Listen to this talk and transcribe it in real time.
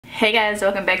Hey guys,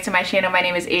 welcome back to my channel. My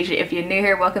name is Asia. If you're new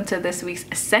here, welcome to this week's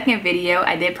second video.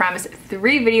 I did promise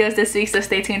 3 videos this week, so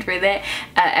stay tuned for that.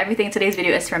 Everything in today's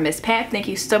video is from MISSPAP. Thank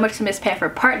you so much to MISSPAP for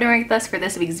partnering with us for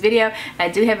this week's video. I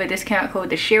do have a discount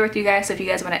code to share with you guys, so if you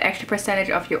guys want an extra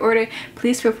percentage off your order,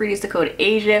 please feel free to use the code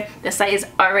Asia. The site is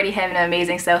already having an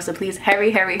amazing sale, so please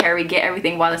hurry, get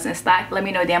everything while it's in stock. Let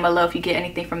me know down below if you get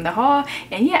anything from the haul.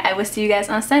 And yeah, I will see you guys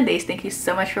on Sundays. Thank you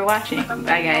so much for watching.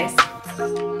 Bye guys.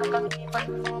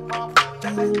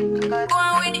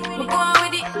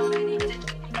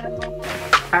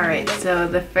 Alright, so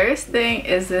the first thing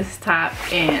is this top,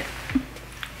 and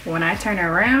when I turn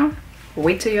around,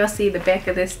 wait till y'all see the back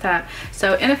of this top.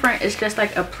 So in the front it's just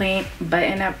like a plain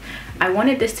button up. I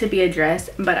wanted this to be a dress,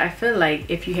 but I feel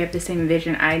like if you have the same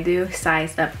vision I do,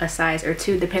 size up a size or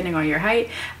 2 depending on your height.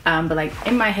 But like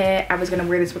in my head, I was gonna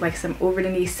wear this with like some over the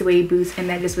knee suede boots, and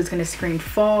that just was gonna scream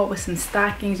fall with some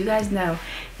stockings. You guys know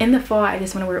in the fall I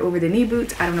just want to wear over the knee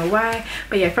boots. I don't know why,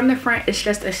 but yeah, from the front it's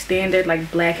just a standard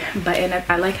like black button up.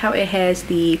 I like how it has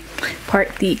the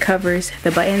part that covers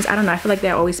the buttons. I don't know, I feel like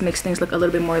that always makes things look a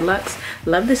little bit more luxe.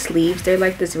 Love the sleeves. They're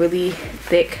like this really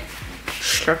thick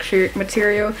structured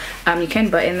material. You can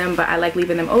button them, but I like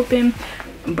leaving them open.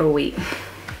 But wait,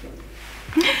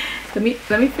 let me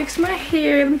fix my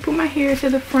hair. Let me put my hair to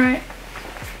the front.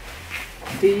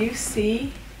 Do you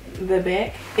see the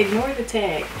back? Ignore the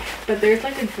tag, but there's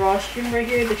like a drawstring right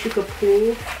here that you could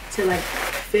pull to like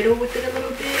fiddle with it a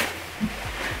little bit.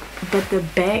 But the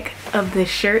back of the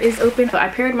shirt is open. So I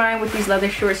paired mine with these leather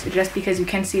shorts just because you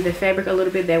can see the fabric a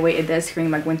little bit. That way it does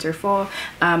scream like winter fall.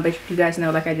 But you guys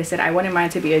know, like I just said, I wanted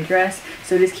mine to be a dress,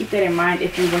 so just keep that in mind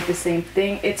if you want the same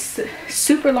thing. It's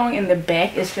super long in the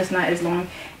back, it's just not as long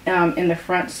in the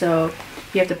front, so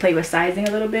you have to play with sizing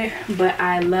a little bit. But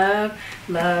I love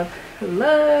the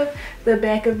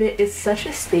back of it. It's such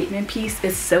a statement piece.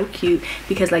 It's so cute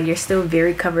because like you're still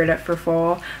very covered up for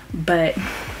fall, but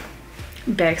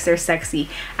backs are sexy.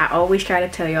 I always try to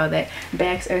tell y'all that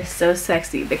backs are so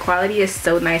sexy. The quality is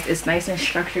so nice. It's nice and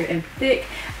structured and thick.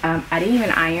 I didn't even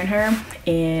iron her,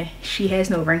 and she has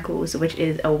no wrinkles, which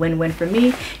is a win-win for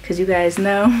me because you guys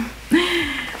know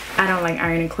I don't like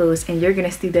ironing clothes, and you're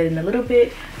gonna see that in a little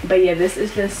bit. But yeah, this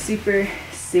is just super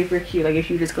cute. Like if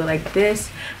you just go like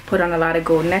this, put on a lot of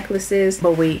gold necklaces.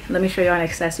 But wait, let me show y'all an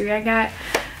accessory I got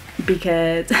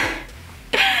because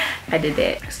I did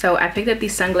that. So I picked up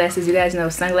these sunglasses. You guys know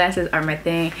sunglasses are my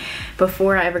thing.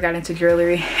 Before I ever got into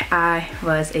jewelry, I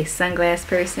was a sunglass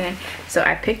person. So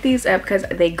I picked these up because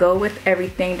they go with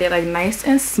everything. They're like nice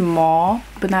and small,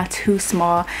 but not too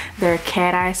small. They're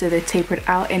cat eye, so they're tapered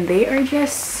out, and they are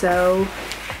just so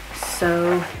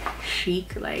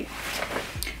chic. Like,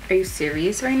 are you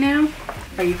serious right now?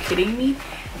 Are you kidding me?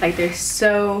 Like, they're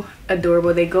so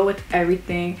adorable. They go with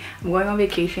everything. I'm going on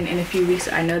vacation in a few weeks,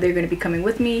 so I know they're going to be coming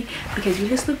with me because you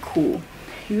just look cool.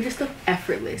 You just look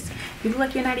effortless. You look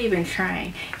like you're not even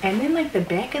trying. And then like the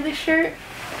back of the shirt,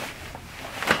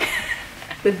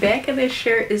 the back of this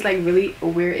shirt is like really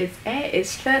where it's at.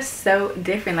 It's just so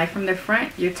different. Like from the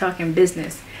front, you're talking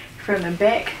business. From the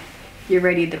back, you're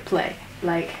ready to play.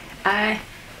 Like, I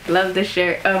love the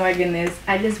shirt. Oh my goodness.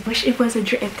 I just wish it was a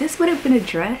dress. If this would have been a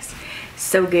dress,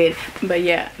 so good. But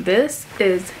yeah, this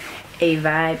is a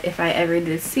vibe if I ever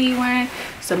did see one.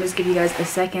 So I'm just give you guys a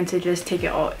second to just take it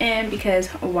all in, because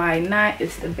why not?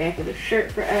 It's the back of the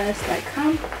shirt for us. Like,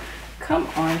 come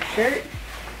on shirt,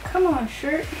 come on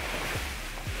shirt.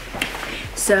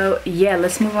 So yeah,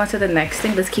 let's move on to the next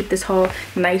thing. Let's keep this haul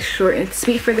nice, short and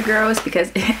sweet for the girls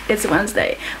because it's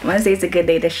Wednesday. Wednesday's a good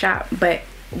day to shop, but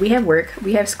we have work,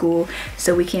 we have school,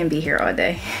 so we can't be here all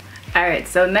day. Alright,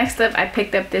 so next up I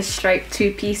picked up this striped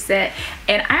 2-piece set,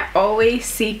 and I always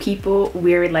see people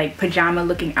wear like pajama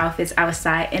looking outfits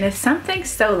outside, and it's something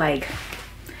so like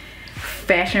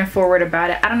fashion forward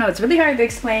about it. I don't know, it's really hard to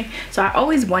explain. So I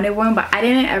always wanted one, but I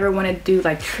didn't ever want to do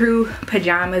like true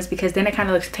pajamas because then it kind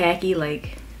of looks tacky.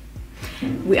 Like,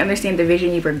 we understand the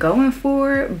vision you were going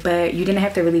for, but you didn't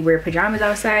have to really wear pajamas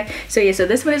outside. So yeah, so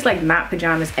this one is like not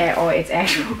pajamas at all. It's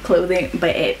actual clothing,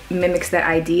 but it mimics the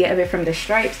idea of it from the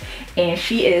stripes, and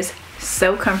she is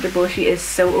so comfortable. She is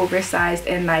so oversized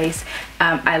and nice.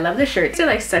 I love the shirt. It's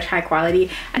like such high quality.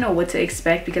 I don't know what to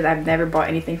expect because I've never bought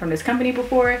anything from this company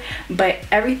before, but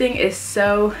everything is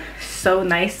so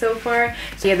nice so far.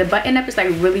 So yeah, the button up is like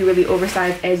really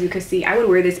oversized, as you can see. I would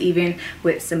wear this even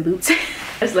with some boots.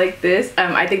 Just like this.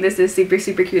 I think this is super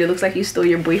cute. It looks like you stole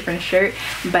your boyfriend's shirt,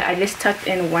 but I just tucked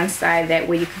in one side, that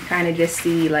way you can kind of just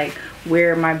see like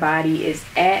where my body is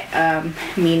at,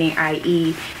 meaning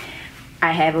i.e.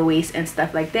 I have a waist and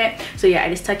stuff like that. So yeah, I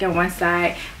just tuck in one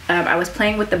side. I was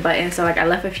playing with the buttons, so like I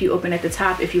left a few open at the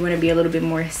top. If you want to be a little bit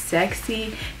more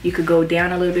sexy, you could go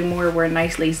down a little bit more, wear a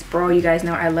nice lace bra. You guys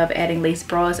know I love adding lace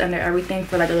bras under everything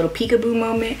for like a little peekaboo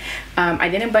moment. I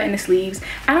didn't button the sleeves.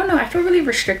 I don't know, I feel really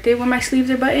restricted when my sleeves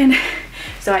are buttoned.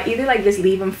 So I either like just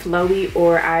leave them flowy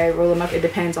or I roll them up. It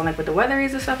depends on like what the weather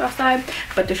is and stuff outside.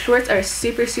 But the shorts are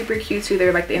super cute too.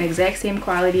 They're like the exact same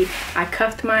quality. I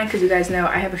cuffed mine because you guys know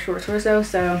I have a short torso,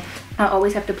 so I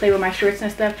always have to play with my shorts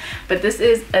and stuff. But this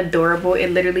is adorable. It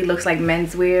literally looks like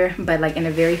menswear, but like in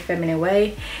a very feminine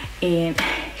way. And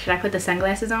should I put the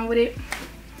sunglasses on with it?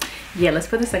 Yeah, let's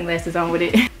put the sunglasses on with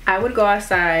it. I would go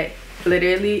outside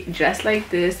literally just like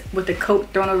this with the coat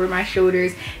thrown over my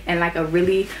shoulders and like a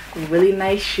really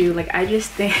nice shoe. Like I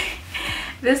just think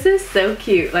this is so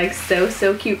cute, like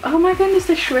so cute. Oh my goodness,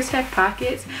 the shorts have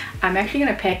pockets. I'm actually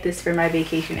gonna pack this for my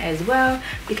vacation as well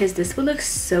because this will look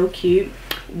so cute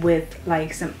with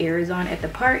like some ears on at the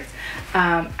parts.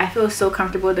 I feel so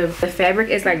comfortable. The fabric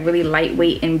is like really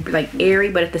lightweight and like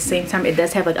airy, but at the same time it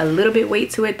does have like a little bit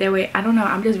weight to it. That way, I don't know,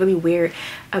 I'm just really weird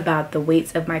about the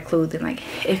weights of my clothing. Like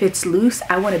if it's loose,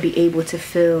 I want to be able to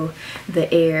feel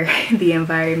the air, the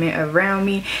environment around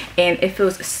me, and it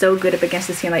feels so good up against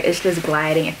the skin. Like it's just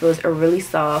gliding. It feels really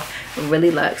soft,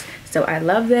 really luxe. So I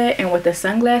love that. And with the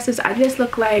sunglasses, I just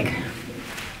look like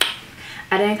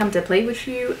I didn't come to play with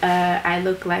you. I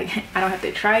look like I don't have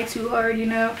to try too hard, you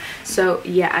know. So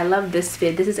yeah, I love this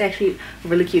fit. This is actually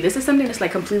really cute. This is something that's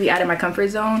like completely out of my comfort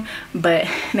zone, but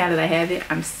now that I have it,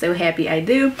 I'm so happy I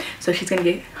do. So she's gonna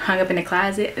get hung up in the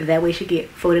closet. That way she get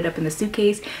folded up in the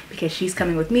suitcase because she's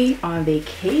coming with me on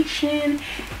vacation.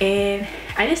 And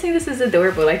I just think this is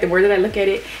adorable. Like the more that I look at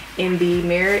it in the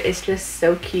mirror, it's just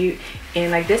so cute. And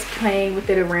like this playing with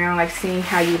it around, like seeing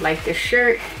how you like the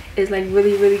shirt is like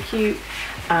really cute,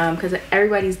 because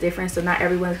everybody's different, so not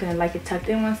everyone's gonna like it tucked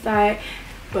in one side.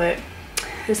 But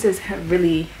this is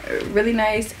really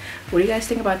nice. What do you guys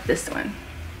think about this one?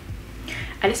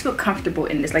 I just feel comfortable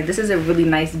in this. Like this is a really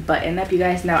nice button up. You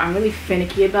guys know I'm really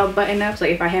finicky about button ups.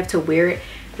 Like if I have to wear it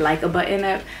like a button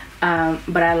up.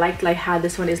 But I like how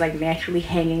this one is like naturally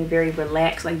hanging, very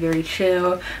relaxed, like very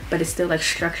chill, but it's still like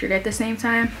structured at the same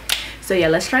time. So yeah,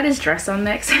 let's try this dress on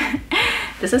next.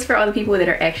 This is for all the people that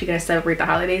are actually gonna celebrate the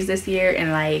holidays this year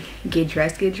and like get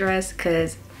dressed,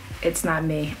 because it's not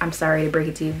me. I'm sorry to break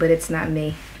it to you, but it's not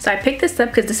me. So I picked this up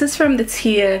because this is from the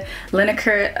Tia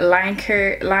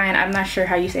Lineker line. I'm not sure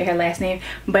how you say her last name,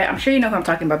 but I'm sure you know who I'm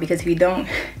talking about, because if you don't,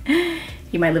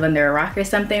 you might live under a rock or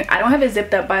something. I don't have it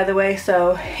zipped up, by the way,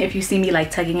 so if you see me like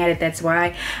tugging at it, that's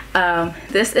why.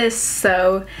 This is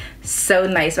so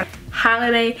nice.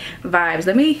 Holiday vibes.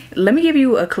 Let me give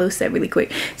you a close-up really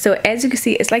quick. So as you can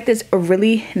see, it's like this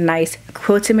really nice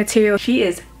quilted material. She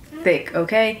is thick,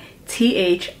 okay?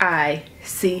 T-H-I-C-C,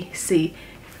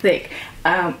 thick.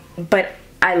 But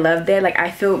I love that. Like I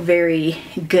feel very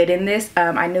good in this.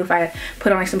 I knew if I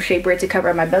put on like some shapewear to cover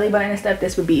up my belly button and stuff,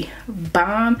 this would be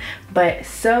bomb. But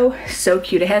so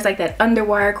cute. It has like that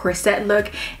underwire corset look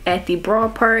at the bra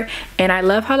part, and I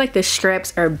love how like the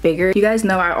straps are bigger. You guys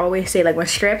know I always say like when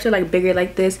straps are like bigger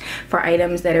like this for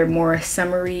items that are more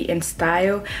summery in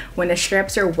style, when the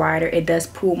straps are wider it does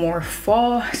pull more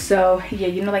fall. So yeah,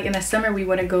 you know, like in the summer we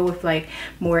want to go with like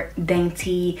more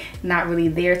dainty, not really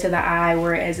there to the eye,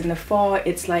 whereas in the fall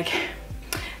it's like,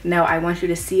 no, I want you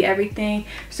to see everything.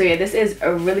 So yeah, this is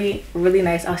a really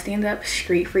nice. I'll stand up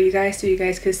straight for you guys so you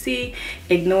guys could see.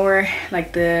 Ignore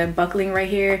like the buckling right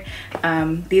here.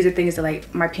 These are things that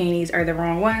like my panties are the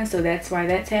wrong ones, so that's why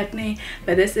that's happening.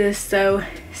 But this is so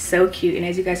cute, and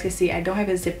as you guys can see, I don't have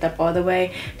it zipped up all the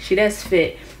way. She does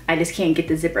fit. I just can't get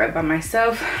the zipper up by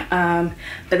myself. But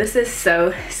this is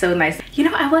so nice. You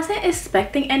know, I wasn't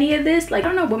expecting any of this. Like I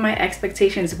don't know what my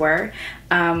expectations were,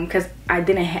 because I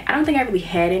don't think I really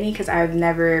had any, because I've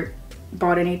never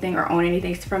bought anything or owned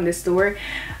anything from this store.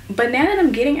 But now that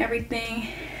I'm getting everything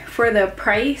for the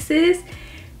prices,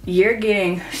 you're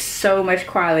getting so much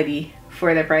quality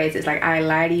for the prices. Like I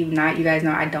lie to you not. You guys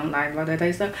know I don't lie about that type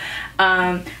of stuff.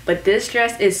 But this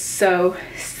dress is so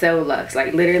luxe.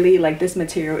 Like literally, like this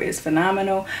material is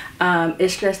phenomenal.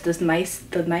 It's just the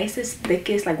nicest,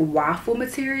 thickest like waffle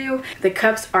material. The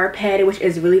cups are padded, which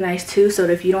is really nice too, so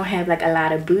that if you don't have like a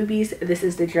lot of boobies, this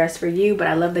is the dress for you. But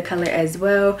I love the color as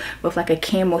well, with like a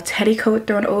camel petticoat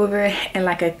thrown over and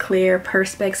like a clear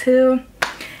perspex heel.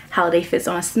 Holiday fits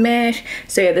on smash.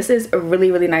 So yeah, this is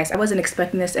really nice. I wasn't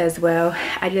expecting this as well.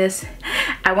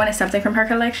 I wanted something from her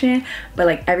collection, but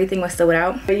like everything was sold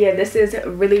out. But yeah, this is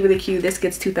really cute. This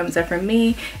gets 2 thumbs up from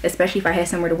me, especially if I had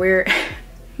somewhere to wear it.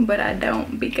 But I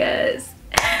don't, because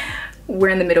we're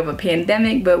in the middle of a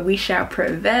pandemic, but we shall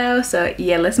prevail. So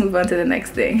yeah, let's move on to the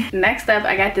next thing. Next up,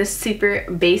 I got this super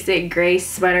basic gray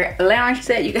sweater lounge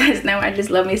set. You guys know I just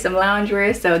love me some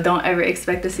loungewear, so don't ever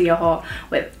expect to see a haul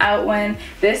without one.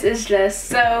 This is just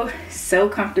so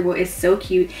comfortable. It's so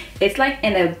cute. It's like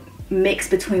in a mix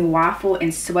between waffle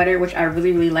and sweater, which I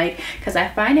really like, because I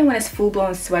find it when it's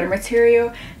full-blown sweater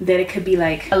material that it could be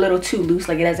like a little too loose,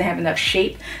 like it doesn't have enough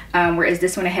shape, whereas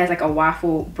this one, it has like a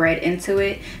waffle bread into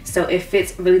it, so it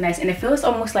fits really nice and it feels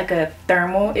almost like a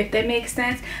thermal, if that makes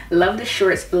sense. Love the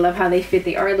shorts, love how they fit.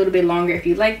 They are a little bit longer if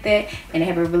you like that, and they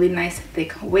have a really nice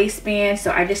thick waistband.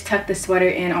 So I just tucked the sweater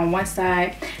in on one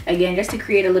side, again, just to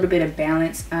create a little bit of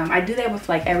balance. I do that with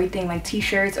like everything, like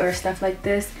t-shirts or stuff like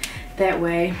this. That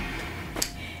way,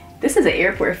 this is an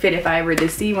airport fit if I were to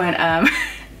see one.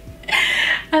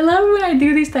 I love when I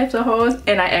do these types of hauls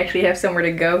and I actually have somewhere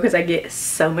to go, because I get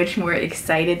so much more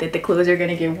excited that the clothes are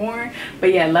gonna get worn.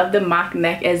 But yeah, I love the mock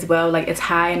neck as well. Like, it's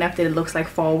high enough that it looks like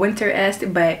fall winter-esque,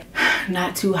 but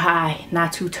not too high,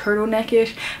 not too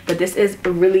turtleneck-ish. But this is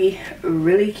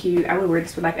really cute. I would wear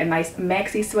this with like a nice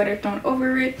maxi sweater thrown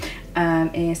over it,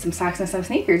 and some socks and some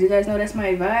sneakers. You guys know that's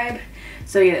my vibe.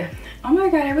 So yeah, oh my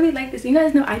god, I really like this. You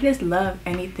guys know I just love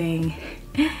anything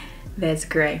that's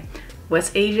gray.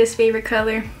 What's Asia's favorite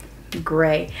color?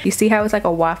 Gray. You see how it's like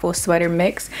a waffle sweater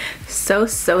mix? So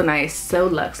nice, so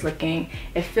luxe looking.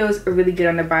 It feels really good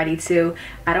on the body too.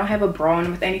 I don't have a bra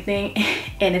on with anything,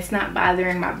 and it's not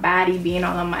bothering my body being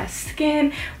all on my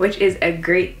skin, which is a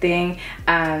great thing.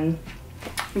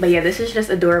 But yeah, this is just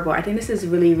adorable. I think this is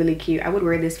really cute. I would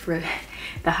wear this for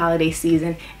the holiday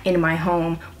season in my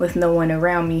home with no one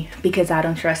around me, because I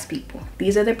don't trust people.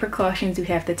 These are the precautions you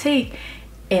have to take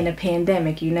in a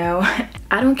pandemic, you know.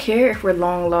 I don't care if we're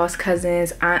long lost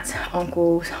cousins, aunts,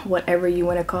 uncles, whatever you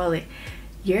want to call it.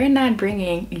 You're not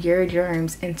bringing your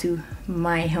germs into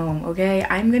my home, okay?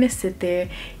 I'm gonna sit there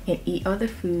and eat all the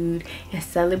food and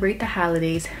celebrate the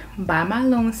holidays by my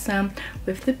lonesome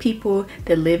with the people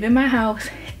that live in my house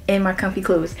in my comfy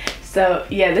clothes. So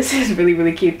yeah, this is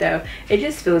really cute though. It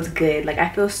just feels good. Like, I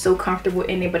feel so comfortable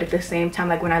in it, but at the same time,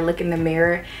 like when I look in the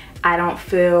mirror, I don't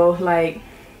feel like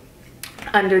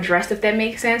underdressed, if that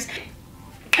makes sense.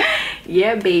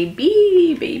 Yeah,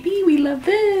 baby, we love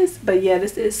this. But yeah,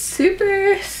 this is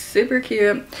super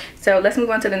cute. So let's move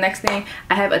on to the next thing.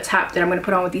 I have a top that I'm gonna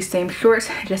put on with these same shorts,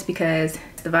 just because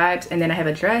it's the vibes, and then I have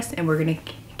a dress, and we're gonna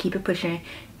keep it pushing,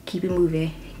 keep it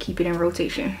moving, keep it in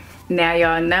rotation. Now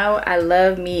y'all know I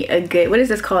love me a good, what is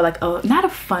this called? Like, oh, not a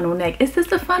funnel neck. Is this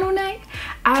the funnel neck?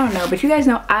 I don't know, but you guys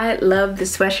know I love the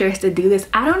sweatshirts to do this.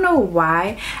 I don't know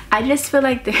why. I just feel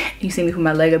like you see me put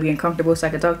my leg up being comfortable so I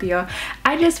can talk to y'all.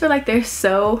 I just feel like they're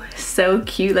so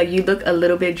cute. Like, you look a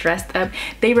little bit dressed up.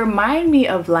 They remind me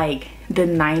of like the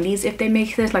 90s, if that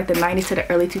makes sense, like the 90s to the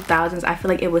early 2000s. I feel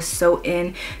like it was so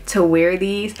in to wear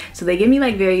these, so they give me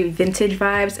like very vintage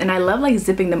vibes, and I love like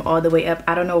zipping them all the way up.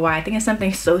 I don't know why. I think it's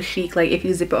something so chic, like if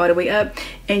you zip it all the way up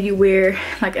and you wear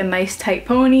like a nice tight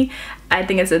pony. I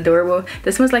think it's adorable.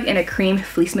 This one's like in a cream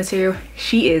fleece material.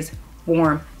 She is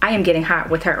warm. I am getting hot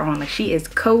with her on. Like, she is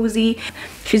cozy.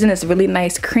 She's in this really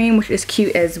nice cream, which is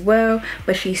cute as well,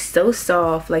 but she's so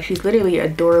soft. Like, she's literally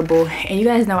adorable. And you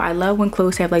guys know I love when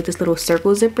clothes have like this little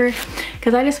circle zipper,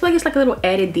 because I just feel like it's like a little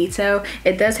added detail.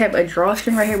 It does have a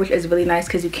drawstring right here, which is really nice,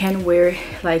 because you can wear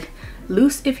like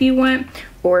loose if you want,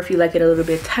 or if you like it a little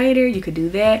bit tighter, you could do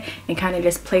that and kind of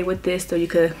just play with this so you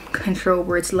could control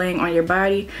where it's laying on your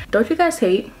body. Don't you guys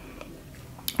hate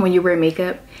when you wear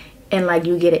makeup and like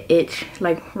you get an itch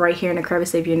like right here in the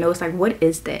crevice of your nose? Like, what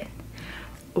is that?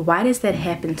 Why does that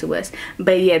happen to us?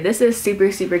 But yeah, this is super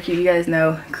cute. You guys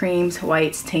know creams,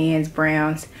 whites, tans,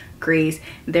 browns, grays,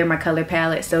 they're my color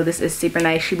palette, so this is super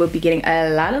nice. She will be getting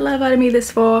a lot of love out of me this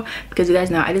fall, because you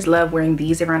guys know I just love wearing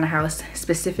these around the house.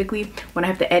 Specifically when I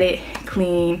have to edit,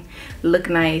 clean, look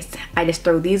nice, I just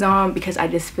throw these on because I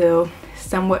just feel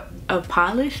somewhat of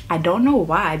polish. I don't know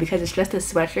why, because it's just a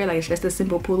sweatshirt, like it's just a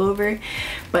simple pullover,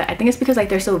 but I think it's because like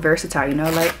they're so versatile, you know.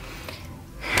 Like,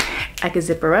 I could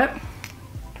zip her up,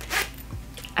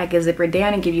 I can zip her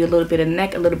down and give you a little bit of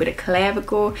neck, a little bit of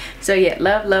clavicle. So yeah,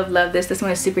 love this. This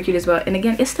one is super cute as well. And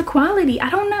again, it's the quality. I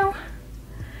don't know,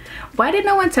 why did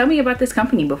no one tell me about this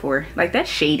company before? Like, that's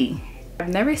shady. I've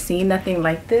never seen nothing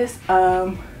like this.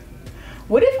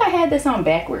 What if I had this on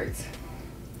backwards?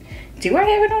 Do I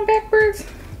have it on backwards?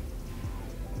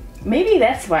 Maybe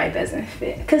that's why it doesn't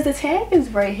fit, because the tag is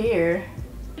right here.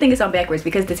 I think it's on backwards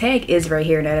because the tag is right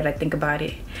here now that I think about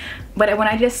it. But when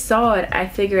I just saw it, I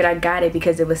figured I got it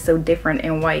because it was so different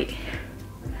in white.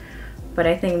 But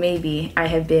I think maybe I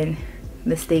have been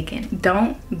mistaken.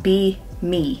 Don't be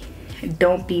me.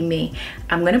 don't be me.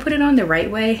 I'm gonna put it on the right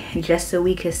way just so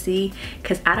we could see,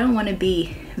 because I don't want to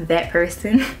be that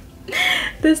person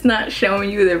that's not showing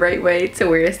you the right way to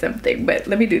wear something. But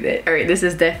let me do that. All right, this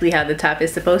is definitely how the top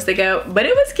is supposed to go, but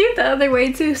it was cute the other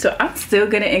way too, so I'm still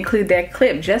gonna include that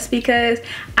clip just because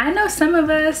I know some of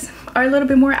us are a little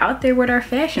bit more out there with our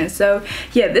fashion. So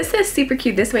yeah, this is super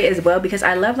cute this way as well, because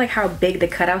I love like how big the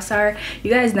cutouts are.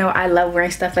 You guys know I love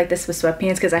wearing stuff like this with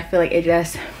sweatpants because I feel like it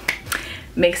just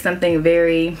makes something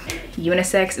very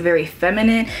unisex, very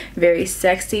feminine, very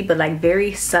sexy, but like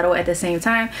very subtle at the same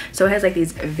time. So it has like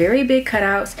these very big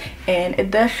cutouts, and it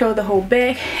does show the whole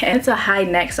back, and it's a high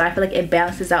neck, so I feel like it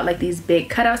balances out like these big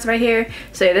cutouts right here.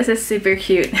 So yeah, this is super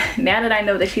cute. Now that I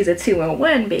know that she's a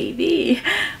 2-in-1 baby,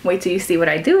 wait till you see what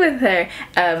I do with her.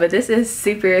 But this is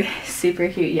super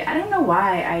cute. Yeah, I don't know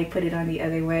why I put it on the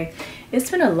other way. It's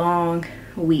been a long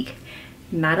week,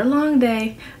 not a long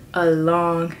day, a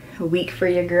long week for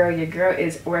your girl. Your girl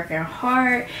is working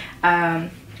hard.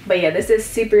 But yeah, this is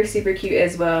super cute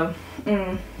as well.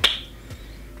 A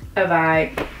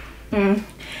vibe.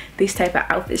 These type of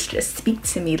outfits just speak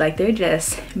to me, like they're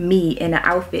just me in an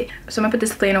outfit. So I'm gonna put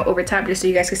this flannel over top just so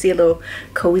you guys can see a little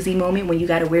cozy moment when you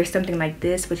gotta wear something like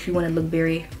this, but you want to look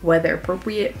very weather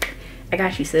appropriate. I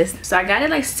got you, sis. So I got it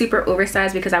like super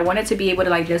oversized because I wanted to be able to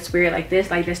like just wear it like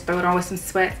this, like just throw it on with some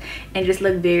sweats and just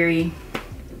look very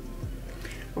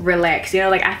relaxed, you know.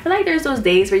 Like I feel like there's those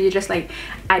days where you're just like,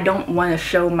 I don't want to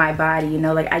show my body, you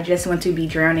know, like I just want to be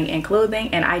drowning in clothing,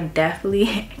 and I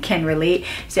definitely can relate.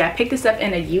 So I picked this up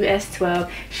in a US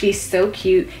 12. She's so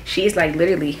cute. She's like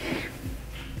literally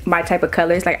my type of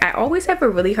colors. Like I always have a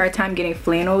really hard time getting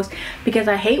flannels because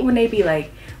I hate when they be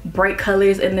like bright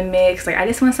colors in the mix. Like I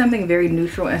just want something very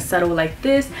neutral and subtle like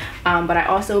this. But I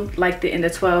also liked it in the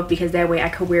 12 because that way I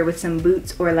could wear with some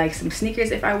boots or like some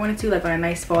sneakers if I wanted to, like on a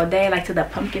nice fall day, like to the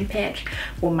pumpkin patch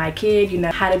with my kid, you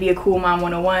know, how to be a cool mom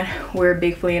 101. Wear a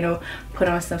big flannel, put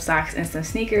on some socks and some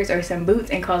sneakers or some boots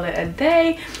and call it a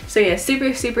day. So yeah,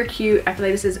 super cute. I feel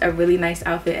like this is a really nice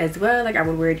outfit as well. Like I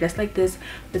would wear it just like this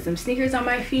with some sneakers on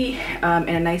my feet, and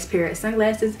a nice pair of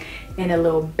sunglasses and a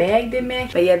little bag to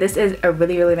match. But yeah, this is a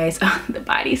really nice the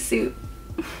bodysuit.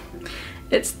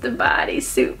 It's the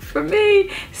bodysuit for me.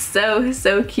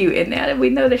 So cute. And now that we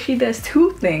know that she does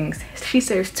two things, she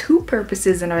serves two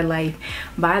purposes in our life.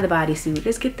 Buy the bodysuit.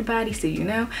 Let's get the bodysuit, you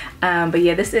know. But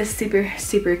yeah, this is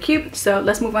super cute. So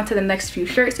let's move on to the next few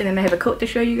shirts, and then I have a coat to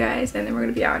show you guys, and then we're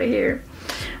gonna be out of here.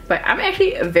 But I'm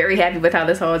actually very happy with how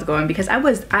this haul is going because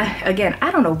again,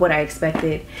 I don't know what I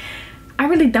expected. I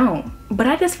really don't, but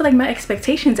I just feel like my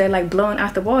expectations are like blowing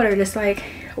out the water. Just like,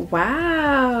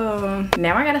 wow,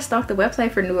 now I gotta stalk the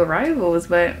website for new arrivals,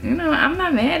 but you know, I'm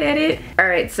not mad at it. All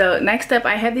right, so next up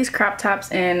I have these crop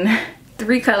tops in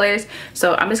 3 colors.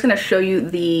 So I'm just gonna show you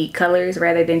the colors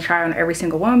rather than try on every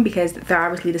single one because they're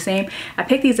obviously the same. I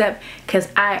picked these up because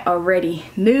I already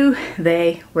knew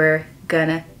they were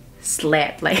gonna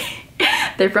slap. Like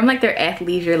they're from like their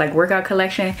athleisure like workout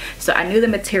collection, so I knew the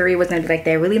material was gonna be like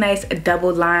that really nice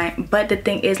double line. But the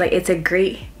thing is, like, it's a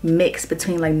great mix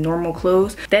between like normal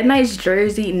clothes. That nice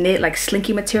jersey knit like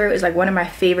slinky material is like one of my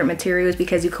favorite materials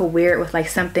because you could wear it with like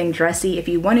something dressy if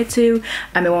you wanted to.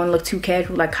 It won't look too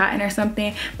casual like cotton or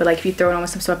something, but like if you throw it on with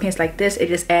some sweatpants like this, it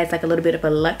just adds like a little bit of a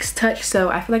luxe touch. So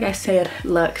I feel like I said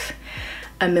luxe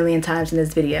a million times in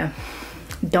this video.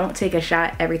 Don't take a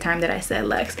shot every time that I said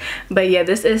luxe. But yeah,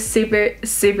 this is super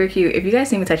cute. If you guys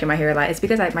see me touching my hair a lot, it's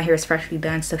because my hair is freshly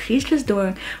done, so she's just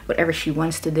doing whatever she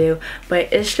wants to do.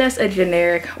 But it's just a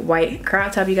generic white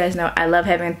crop top. You guys know I love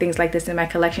having things like this in my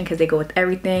collection because they go with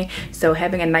everything. So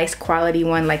having a nice quality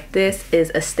one like this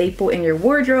is a staple in your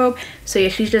wardrobe. So yeah,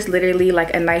 she's just literally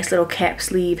like a nice little cap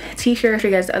sleeve t-shirt. You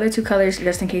guys, the other 2 colors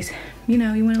just in case, you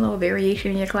know, you want a little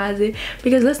variation in your closet.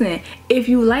 Because listen, if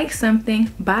you like something,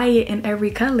 buy it in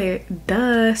every color.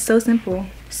 Duh, so simple.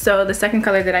 So the second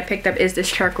color that I picked up is this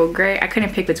charcoal gray. I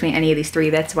couldn't pick between any of these 3,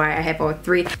 that's why I have all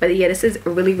 3. But yeah, this is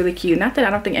really cute. Not that I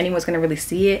don't think anyone's gonna really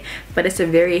see it, but it's a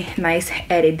very nice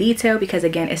added detail because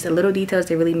again, it's the little details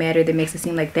that really matter that makes it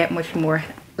seem like that much more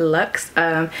luxe.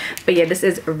 But yeah, this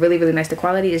is really nice. The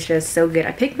quality is just so good.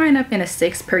 I picked mine up in a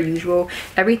 6 per usual.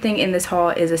 Everything in this haul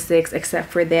is a 6 except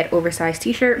for that oversized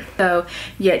t-shirt. So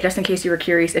yeah, just in case you were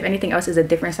curious, if anything else is a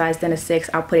different size than a 6,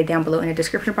 I'll put it down below in the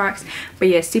description box. But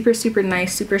yeah, super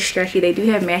nice, super stretchy. They do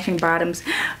have matching bottoms,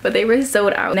 but they were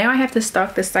sold out. Now I have to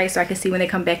stalk the site so I can see when they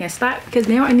come back in stock because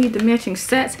now I need the matching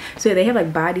sets. So they have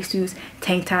like bodysuits,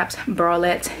 tank tops,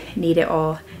 bralettes, need it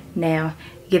all now.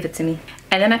 Give it to me.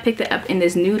 And then I picked it up in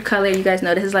this nude color. You guys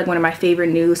know this is like one of my favorite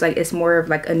nudes. Like it's more of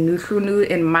like a neutral nude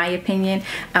in my opinion,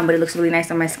 but it looks really nice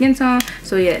on my skin tone.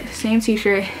 So yeah, same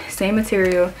t-shirt, same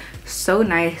material, so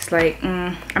nice. Like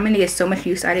I'm gonna get so much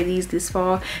use out of these this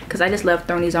fall because I just love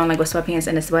throwing these on like with sweatpants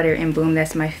and a sweater, and boom,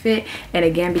 that's my fit. And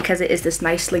again, because it is this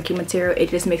nice slinky material, it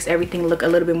just makes everything look a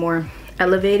little bit more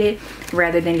elevated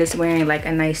rather than just wearing like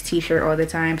a nice t-shirt all the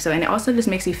time. So, and it also just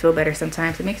makes you feel better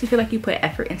sometimes. It makes you feel like you put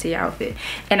effort into your outfit.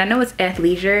 And I know it's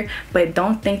athleisure, but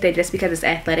don't think that just because it's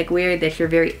athletic wear that you're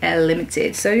very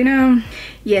limited. So, you know,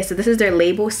 yeah, so this is their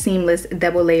label seamless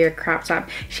double layer crop top.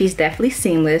 She's definitely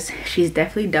seamless, she's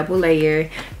definitely double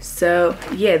layer. So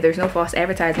yeah, there's no false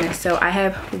advertisement. So I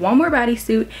have one more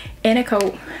bodysuit and a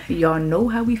coat. Y'all know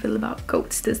how we feel about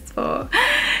coats this fall,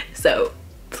 so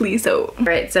please hold.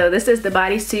 Alright, so this is the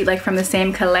bodysuit like from the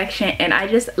same collection, and I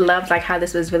just loved like how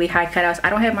this was really high cutouts. I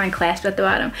don't have mine clasped at the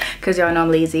bottom because y'all know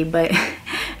I'm lazy, but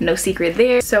no secret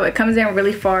there. So it comes in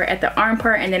really far at the arm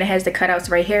part, and then it has the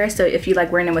cutouts right here. So if you like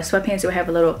wearing them with sweatpants, you'll have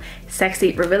a little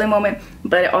sexy revealing moment.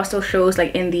 But it also shows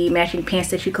like in the matching pants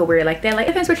that you could wear like that. Like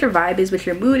it depends what your vibe is, what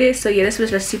your mood is. So yeah, this was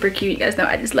just super cute. You guys know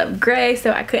I just love gray,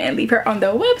 so I couldn't leave her on the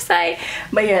website.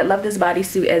 But yeah, I love this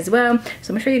bodysuit as well. So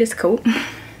I'm gonna show you this coat.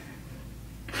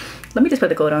 Let me just put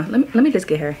the coat on. Let me just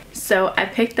get her. So I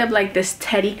picked up like this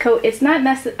teddy coat. It's not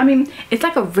necessarily, I mean, it's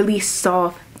like a really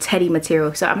soft teddy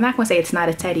material. So I'm not gonna say it's not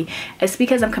a teddy. It's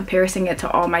because I'm comparing it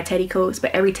to all my teddy coats,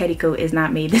 but every teddy coat is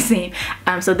not made the same.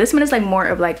 So this one is like more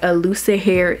of like a looser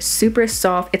hair, super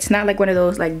soft. It's not like one of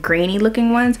those like grainy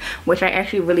looking ones, which I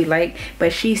actually really like,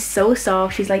 but she's so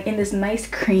soft. She's like in this nice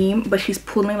cream, but she's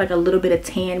pulling like a little bit of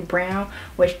tan brown,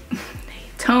 which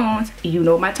tones, you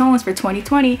know my tones for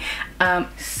 2020.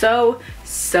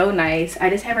 So nice. I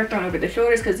just have her thrown over the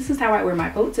shoulders because this is how I wear my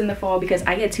coats in the fall because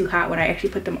I get too hot when I actually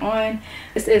put them on.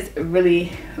 This is really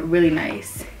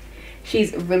nice.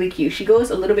 She's really cute. She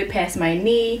goes a little bit past my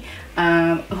knee.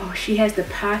 Oh, she has the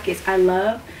pockets. I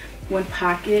love when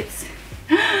pockets.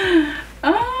 Oh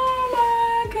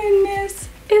my goodness,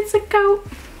 it's a coat.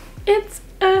 It's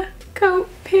a coat,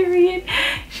 period.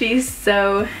 She's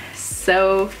so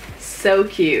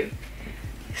cute.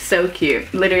 So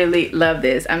cute. Literally love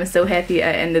this. I'm so happy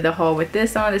I ended the haul with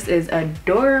this on. This is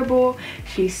adorable.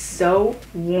 She's so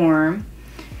warm.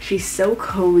 She's so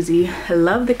cozy. I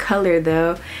love the color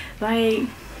though. Like,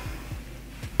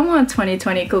 I'm on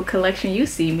 2020 coat collection. You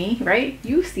see me, right?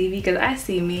 You see me because I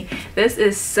see me. This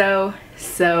is so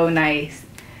nice.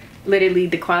 Literally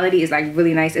the quality is like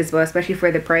really nice as well, especially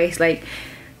for the price. Like,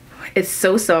 it's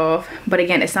so soft, but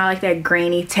again, it's not like that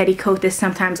grainy teddy coat that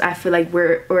sometimes I feel like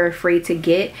we're afraid to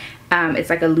get. It's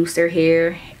like a looser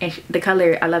hair, and the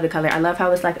color, I love the color. I love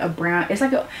how it's like a brown, it's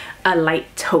like a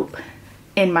light taupe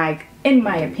in my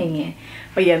opinion.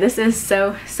 But yeah, this is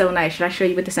so nice. Should I show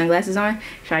you with the sunglasses on?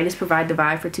 Should I just provide the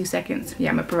vibe for 2 seconds?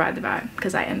 Yeah, I'm gonna provide the vibe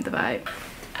because I am the vibe.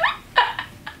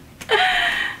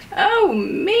 Oh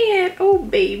man, oh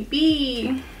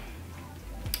baby.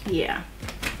 Yeah,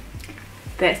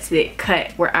 that's it.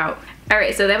 Cut. We're out. All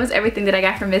right, so that was everything that I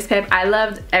got from MISSPAP. I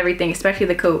loved everything, especially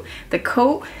the coat. The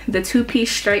coat, the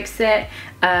two-piece stripe set,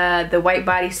 the white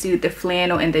bodysuit, the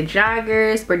flannel, and the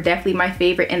joggers were definitely my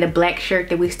favorite, and the black shirt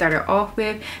that we started off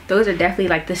with. Those are definitely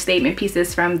like the statement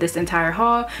pieces from this entire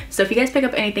haul. So if you guys pick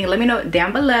up anything, let me know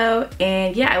down below.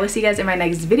 And yeah, I will see you guys in my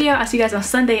next video. I'll see you guys on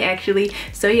Sunday actually.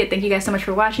 So yeah, thank you guys so much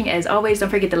for watching. As always, don't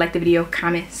forget to like the video,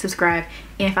 comment, subscribe,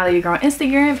 and follow your girl on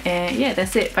Instagram. And yeah,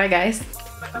 that's it. Bye guys.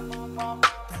 Go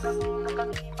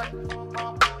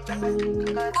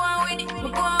on with it,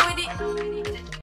 go on with it.